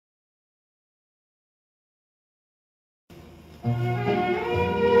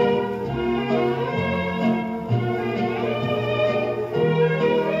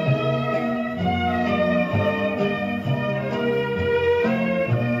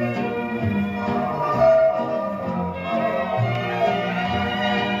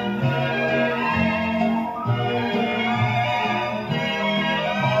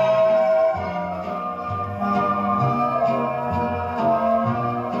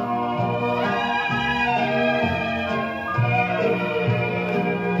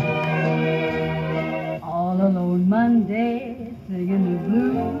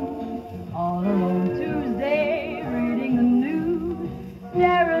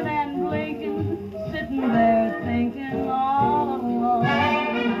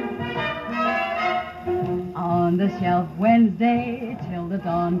Wednesday till the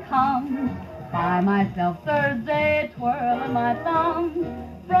dawn comes, by myself Thursday twirling my thumbs.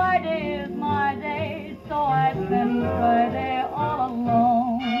 Friday is my day, so I spend Friday all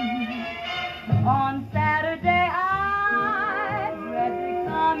alone. On Saturday I dread the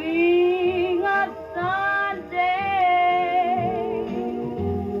coming of Sunday.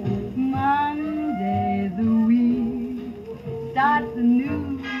 Monday the week starts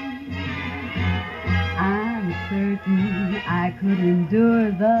anew. I'm certain I could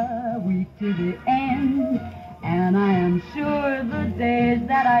endure the week to the end, and I am sure the days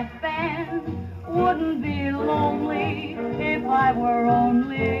that I spend wouldn't be lonely if I were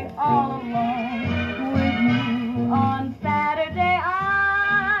only all alone with you. On Saturday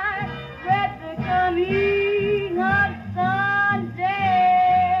I dread the coming of Sunday.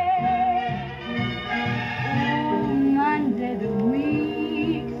 Oh, Monday the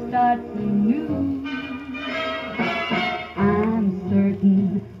week starts anew. I'm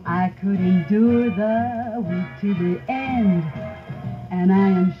certain I could endure the week to the end, and I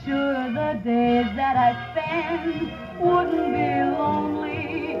am sure the days that I spend wouldn't be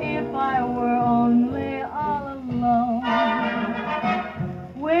lonely if I were